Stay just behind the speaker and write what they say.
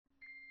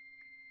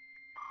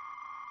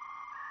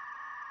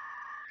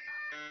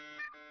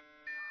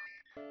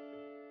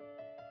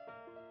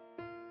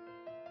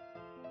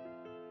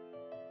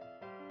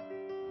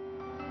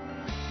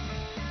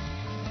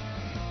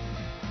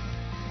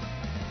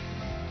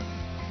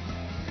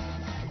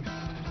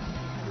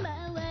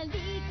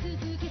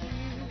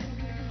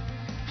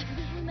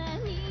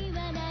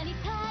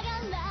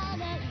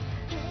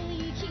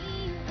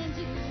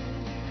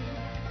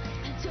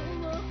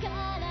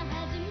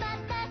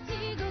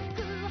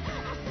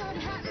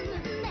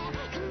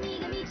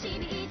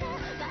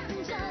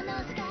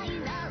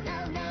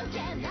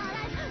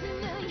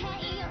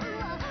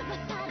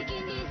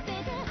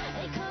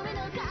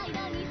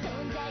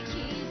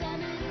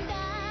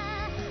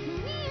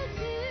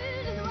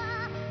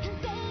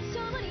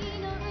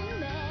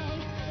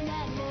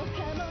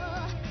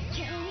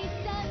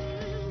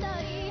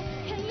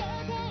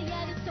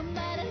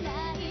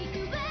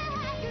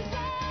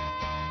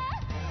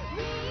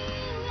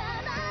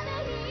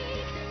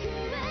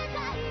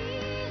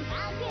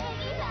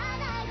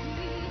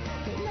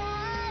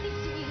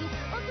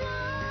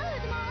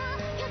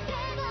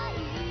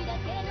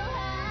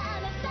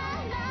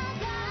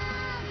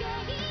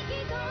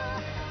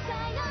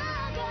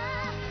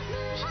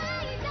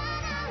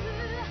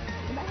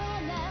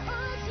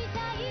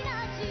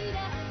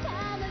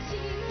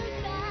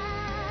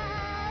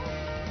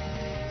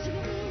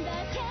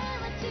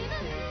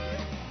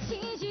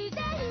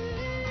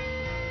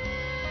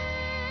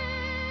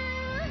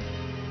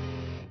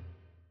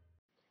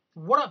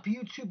What up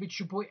YouTube, it's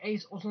your boy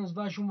Ace, also known as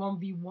version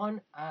 1v1.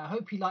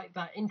 Hope you liked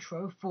that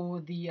intro for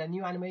the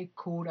new anime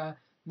called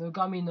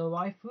Nogami no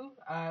Waifu,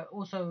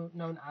 also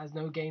known as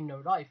No Game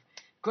No Life.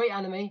 Great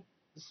anime,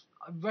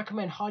 I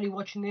recommend highly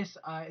watching this.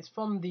 It's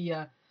from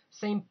the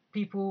same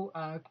people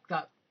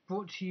that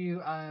brought to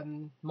you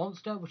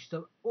Monster, which is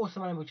an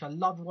awesome anime which I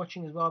love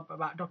watching as well,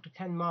 about Dr.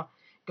 Tenma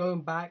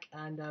going back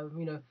and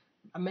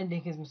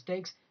amending his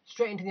mistakes.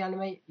 Straight into the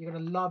anime, you're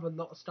going to love a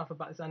lot of stuff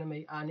about this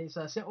anime, and it's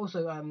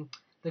also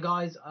the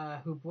guys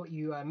who brought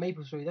you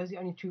Maple Story. Those are the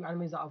only two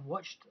animes that I've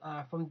watched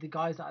from the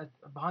guys that are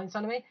behind this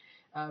anime.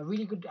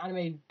 Really good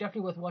anime,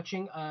 definitely worth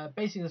watching.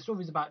 Basically, the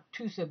story is about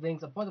two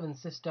siblings, a brother and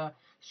sister,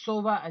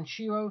 Sora and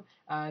Shiro.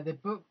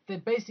 They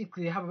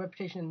basically have a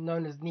reputation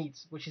known as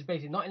NEETs, which is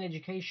basically not in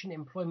education,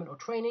 employment, or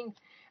training.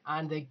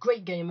 And they're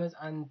great gamers,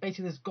 and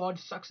basically this god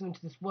sucks them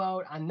into this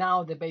world, and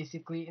now they're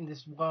basically in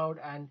this world,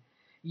 and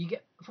you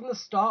get, from the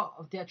start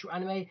of the actual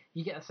anime,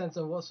 you get a sense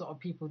of what sort of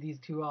people these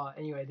two are.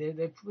 Anyway,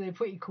 they're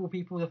pretty cool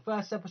people. The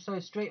first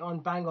episode, straight on,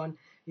 bang on,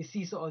 you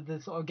see sort of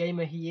the sort of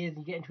gamer he is,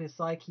 you get into his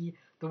psyche,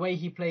 the way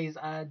he plays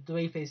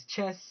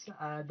chess,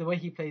 the way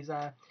he plays,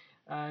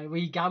 where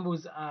he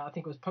gambles, I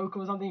think it was poker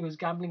or something, he was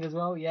gambling as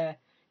well, yeah,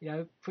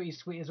 pretty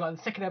sweet as well.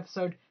 The second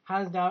episode,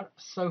 hands down,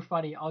 so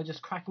funny. I was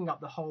just cracking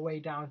up the whole way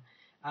down,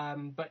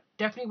 but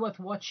definitely worth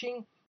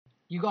watching.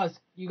 You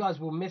guys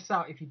will miss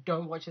out if you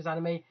don't watch this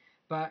anime,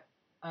 but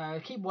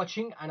keep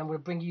watching, and I'm going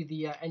to bring you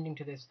the ending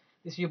to this.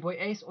 This is your boy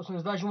Ace, also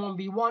known as version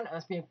 1v1, and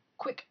that's been a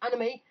quick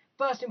anime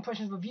first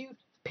impressions review.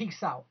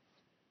 Peace out.